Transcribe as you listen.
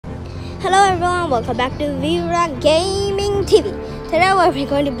Hello everyone, welcome back to Vira Gaming TV. Today we're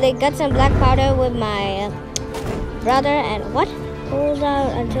going to play Guts and Black Powder with my brother and what? Hold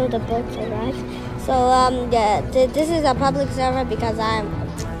out until the boats arrive. So this is a public server because I'm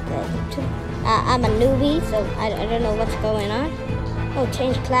a newbie, so I don't know what's going on. Oh,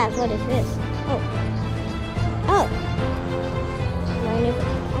 change class. What is this? Oh.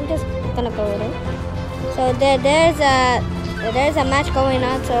 I'm just gonna go with it. So there's a match going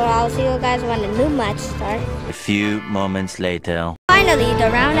on, so I'll see you guys when the new match starts. A few moments later. Finally, the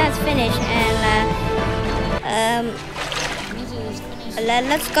round has finished, and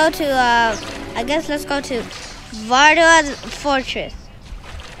let's go to I guess let's go to Varda's fortress.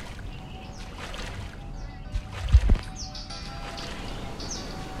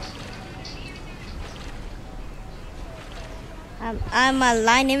 I'm a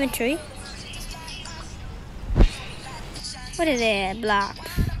line infantry. What is it? Block.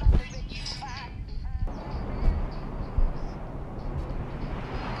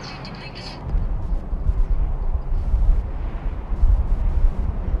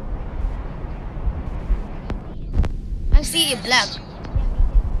 I see a black.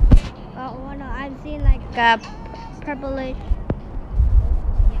 Oh no, I've seen like purplish.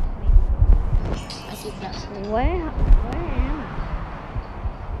 I see black. Where am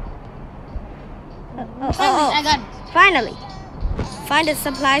I? I got it. Finally. Find the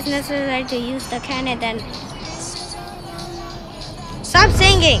supplies necessary to use the cannon, then stop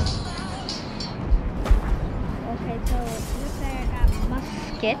singing. Okay, so looks like I got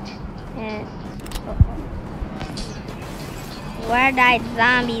musket and where died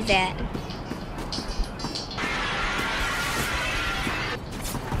zombies at?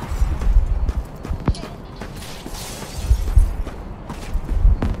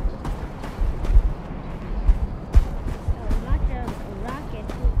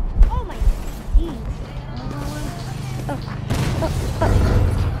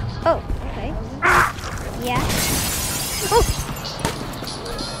 Oh, okay. Yeah. Oh!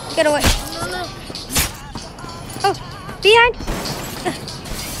 Get away. Oh, behind.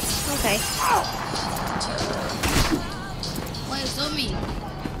 Okay. Wait, zombie.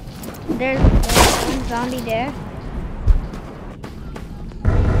 There's one zombie there.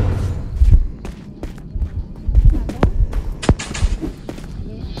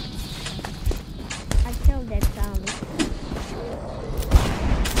 I killed that zombie.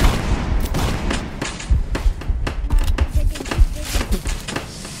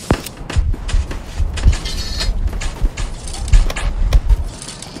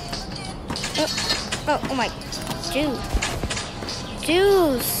 Oh my, juice.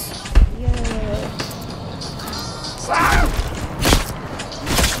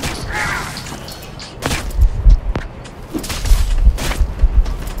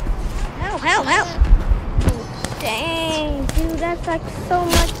 Help. Dang, dude, that's like so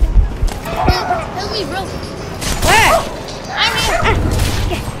much. Help me, bro. Where? I'm here.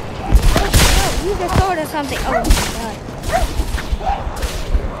 Yeah. Oh, use your sword or something. Oh my god.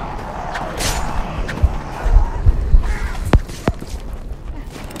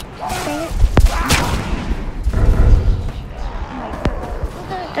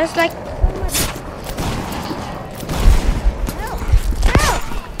 There's like so much. Help!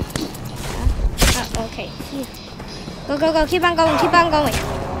 Okay. Go. Keep on going.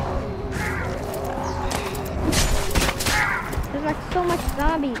 There's like so much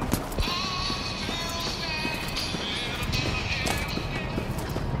zombies.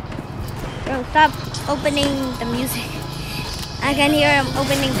 Bro, stop opening the music. I can hear him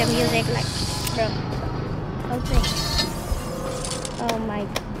opening the music like, bro. Open. Oh my.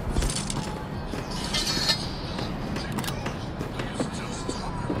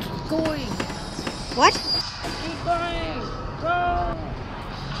 Keep going. What? Keep going. Go.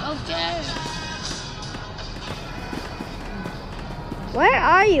 Okay. Where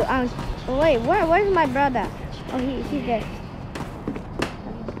are you? Wait, where's my brother? Oh, he's there.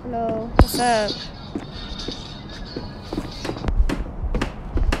 Hello. What's up?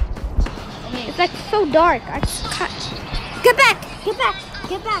 Okay. It's like so dark. I just can't. Get back! Bro,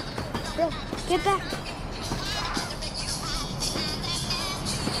 get back!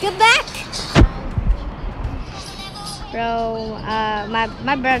 Get back! Bro,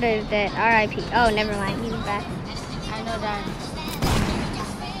 my brother is dead. R.I.P. Oh, never mind. He's back. I know that.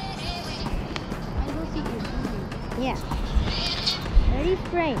 I don't see you. Yeah. Very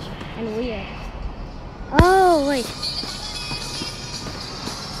strange and weird. Oh, wait.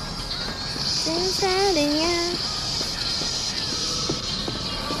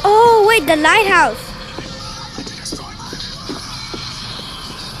 Oh, wait, the lighthouse.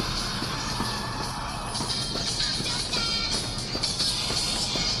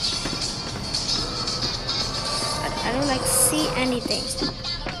 anything.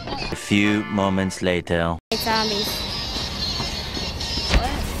 A few moments later. Zombies.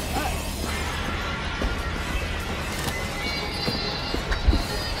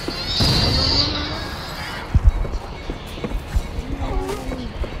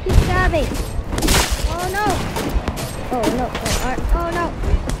 Keep stabbing. Oh no. Oh no. Oh no.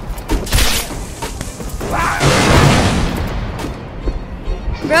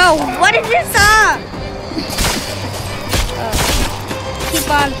 Bro, what is this song? Keep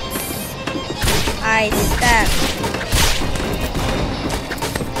on. I stab.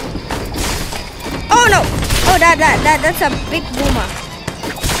 Oh no! Oh, that's a big boomer.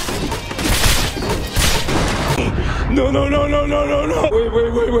 No. Wait.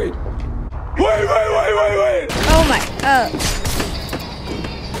 Wait. Oh my.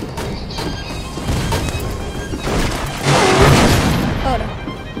 Oh no.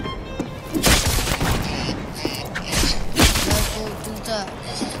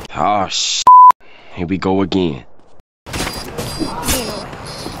 Oh, here we go again.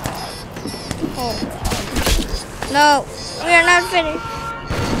 No, we are not finished.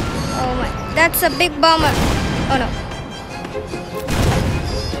 Oh my, that's a big bomber. Oh no.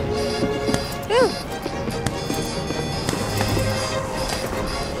 Whew.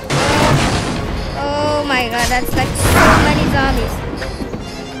 Oh my god, that's like so many zombies.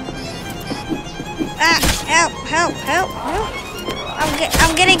 Ah, help.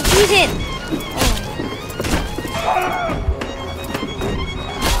 I'm getting eaten.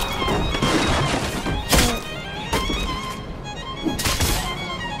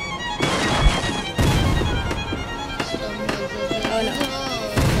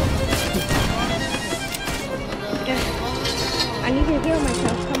 I need to heal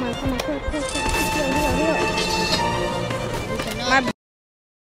myself. Come on. Quick. Heal.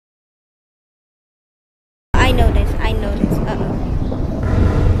 I know this. Uh-oh.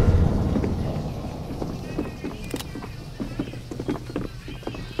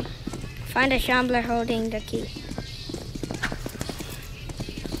 Find a shambler holding the key.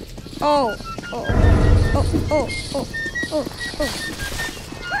 Oh.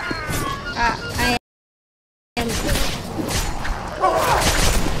 I am.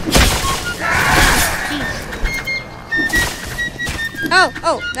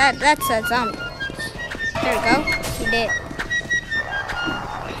 Oh, that's a zombie. There we go. He did.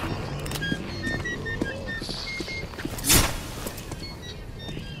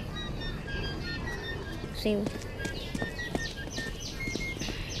 See.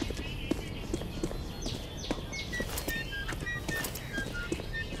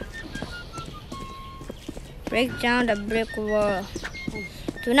 Break down the brick wall.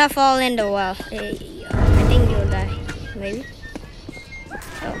 Do not fall in the well. I think you'll die. Maybe.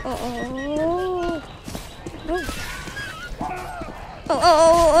 Oh,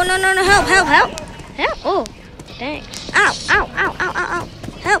 no, help. Oh, dang. Ow.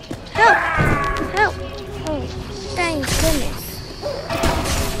 Help. Oh, thank goodness.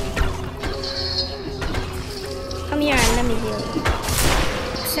 Come here and let me heal you.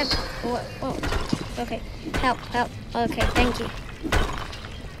 Except, oh, okay. Help. Okay, thank you.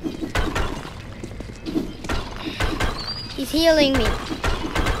 He's healing me.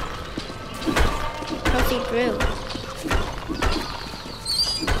 Proceed through.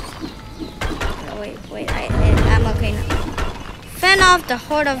 Oh, wait, I'm okay now. Fend off the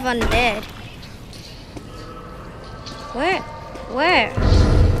horde of undead. Where?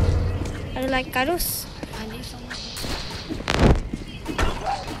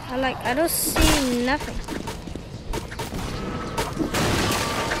 I don't see nothing.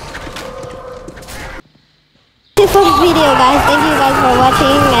 For the video, guys. Thank you guys for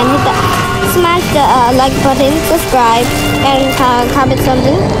watching, and smash the like button, subscribe, and comment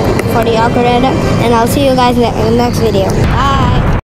something for the algorithm. And I'll see you guys in the next video. Bye.